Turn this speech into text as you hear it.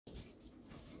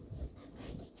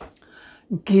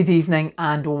Good evening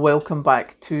and welcome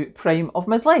back to Prime of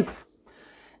Midlife.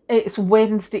 It's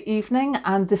Wednesday evening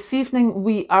and this evening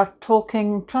we are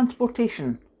talking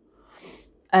transportation.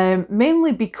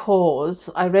 Mainly because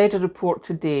I read a report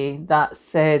today that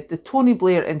said the Tony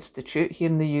Blair Institute here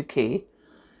in the UK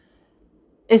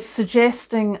is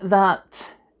suggesting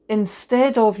that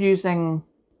instead of using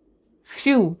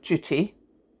fuel duty,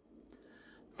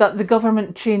 that the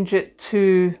government change it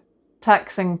to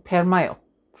taxing per mile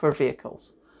for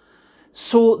vehicles.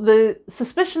 So the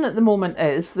suspicion at the moment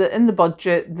is that in the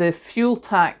budget, the fuel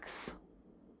tax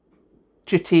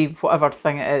duty, whatever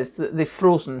thing it is, that they've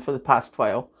frozen for the past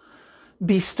while,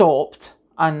 be stopped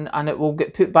and it will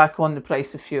get put back on the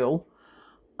price of fuel,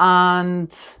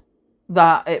 and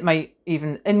that it might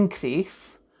even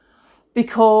increase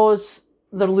because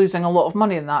they're losing a lot of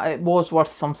money in that. It was worth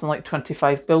something like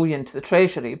 25 billion to the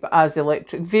Treasury, but as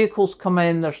electric vehicles come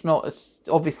in, there's not as,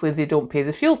 obviously they don't pay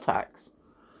the fuel tax.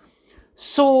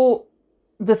 So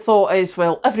the thought is,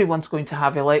 well, everyone's going to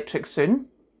have electric soon,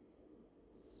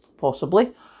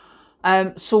 possibly.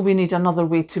 So we need another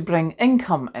way to bring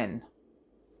income in.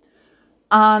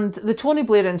 And the Tony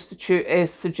Blair Institute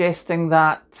is suggesting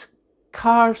that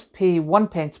cars pay 1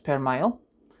 pence per mile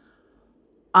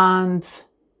and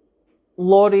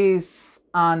lorries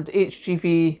and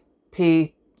HGV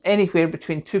pay anywhere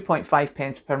between 2.5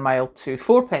 pence per mile to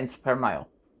 4 pence per mile.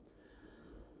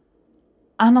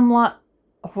 And I'm like,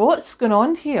 what's going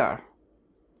on here?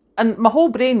 And my whole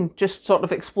brain just sort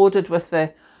of exploded with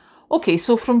the, okay,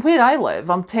 so from where I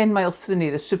live, I'm 10 miles to the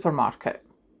nearest supermarket.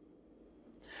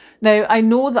 Now, I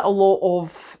know that a lot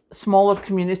of smaller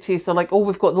communities, they're like, oh,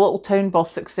 we've got the little town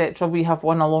bus, etc. We have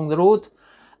one along the road.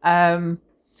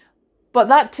 But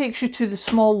that takes you to the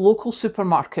small local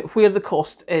supermarket where the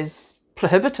cost is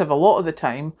prohibitive a lot of the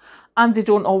time, and they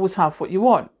don't always have what you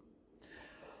want.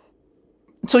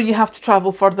 So you have to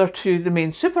travel further to the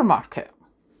main supermarket.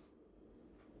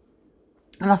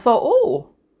 And I thought, oh,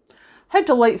 how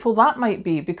delightful that might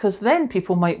be, because then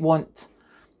people might want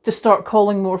to start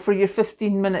calling more for your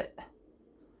 15-minute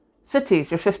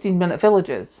cities, your 15-minute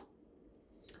villages,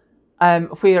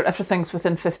 where everything's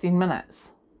within 15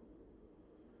 minutes.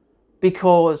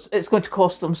 Because it's going to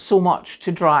cost them so much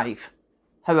to drive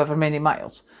however many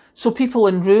miles. So people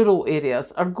in rural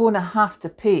areas are going to have to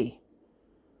pay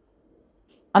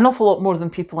an awful lot more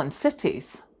than people in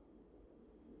cities.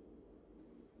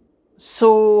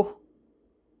 So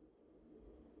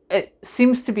it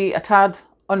seems to be a tad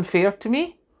unfair to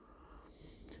me.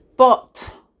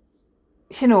 But,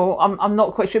 you know, I'm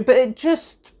not quite sure. But it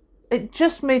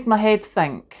just made my head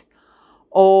think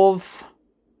of,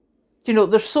 you know,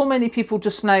 there's so many people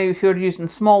just now who are using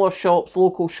smaller shops,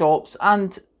 local shops,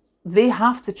 and they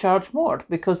have to charge more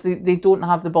because they don't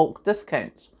have the bulk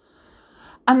discounts.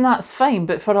 And that's fine,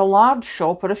 but for a large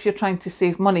shop, or if you're trying to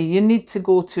save money, you need to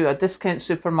go to a discount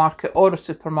supermarket or a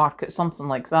supermarket, something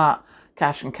like that,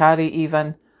 cash and carry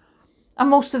even. And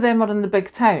most of them are in the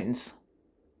big towns.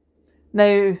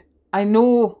 Now, I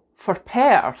know for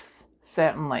Perth,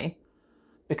 certainly,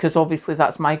 because obviously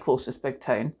that's my closest big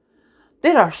town,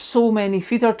 there are so many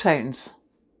feeder towns.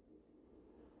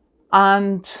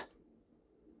 And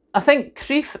I think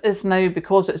Crieff is now,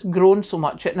 because it's grown so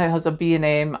much, it now has a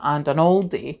B&M and an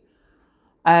Aldi.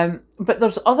 But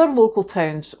there's other local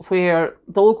towns where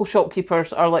the local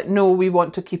shopkeepers are like, no, we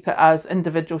want to keep it as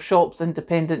individual shops,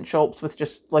 independent shops with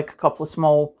just like a couple of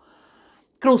small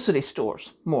grocery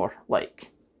stores, more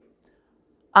like.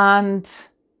 And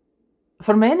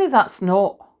for many, that's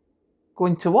not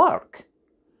going to work.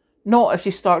 Not if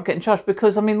you start getting charged,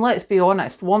 because, I mean, let's be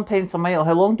honest, 1 pence a mile,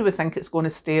 how long do we think it's going to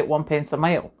stay at 1 pence a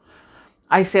mile?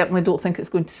 I certainly don't think it's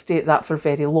going to stay at that for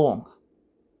very long.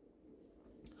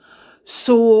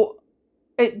 So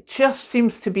it just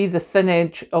seems to be the thin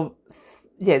edge of,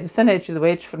 the thin edge of the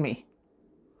wedge for me,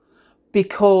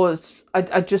 because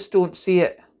I just don't see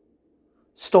it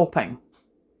stopping.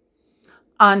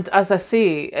 And as I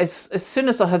say, as soon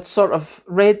as I had sort of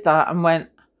read that and went,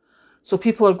 so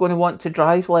people are going to want to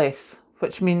drive less,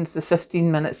 which means the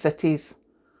 15-minute cities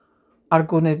are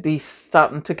going to be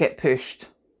starting to get pushed.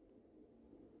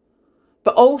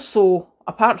 But also,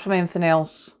 apart from anything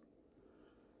else,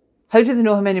 how do they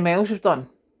know how many miles you've done?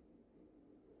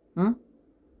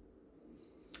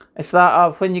 Is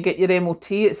that when you get your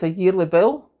MOT, it's a yearly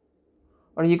bill?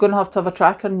 Or are you going to have a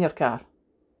tracker in your car?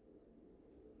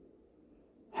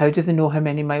 How do they know how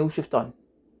many miles you've done?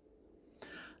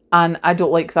 And I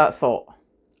don't like that thought.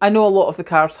 I know a lot of the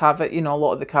cars have it, you know, a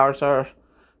lot of the cars are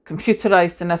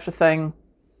computerised and everything.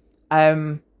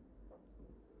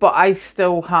 But I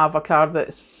still have a car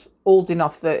that's old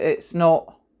enough that it's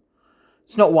not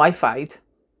Wi-Fi'd.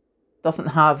 doesn't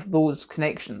have those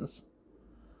connections.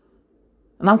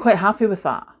 And I'm quite happy with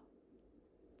that.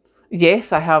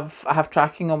 Yes, I have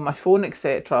tracking on my phone,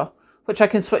 etc., which I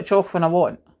can switch off when I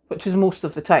want, which is most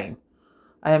of the time.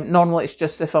 Normally it's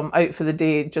just if I'm out for the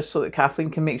day, just so that Kathleen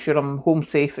can make sure I'm home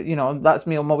safe. You know, that's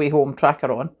me on my way home,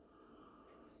 tracker on.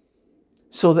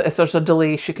 So that if there's a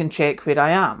delay, she can check where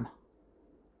I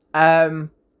am.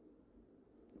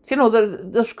 You know,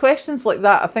 there's questions like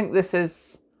that. I think this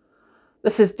is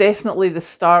definitely the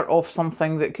start of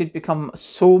something that could become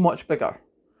so much bigger.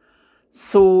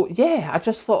 So yeah, I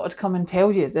just thought I'd come and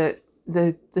tell you that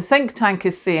the think tank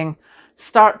is saying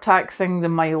start taxing the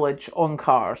mileage on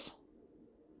cars.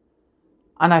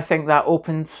 And I think that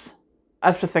opens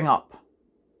everything up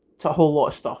to a whole lot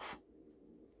of stuff.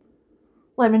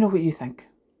 Let me know what you think.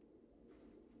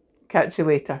 Catch you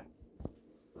later.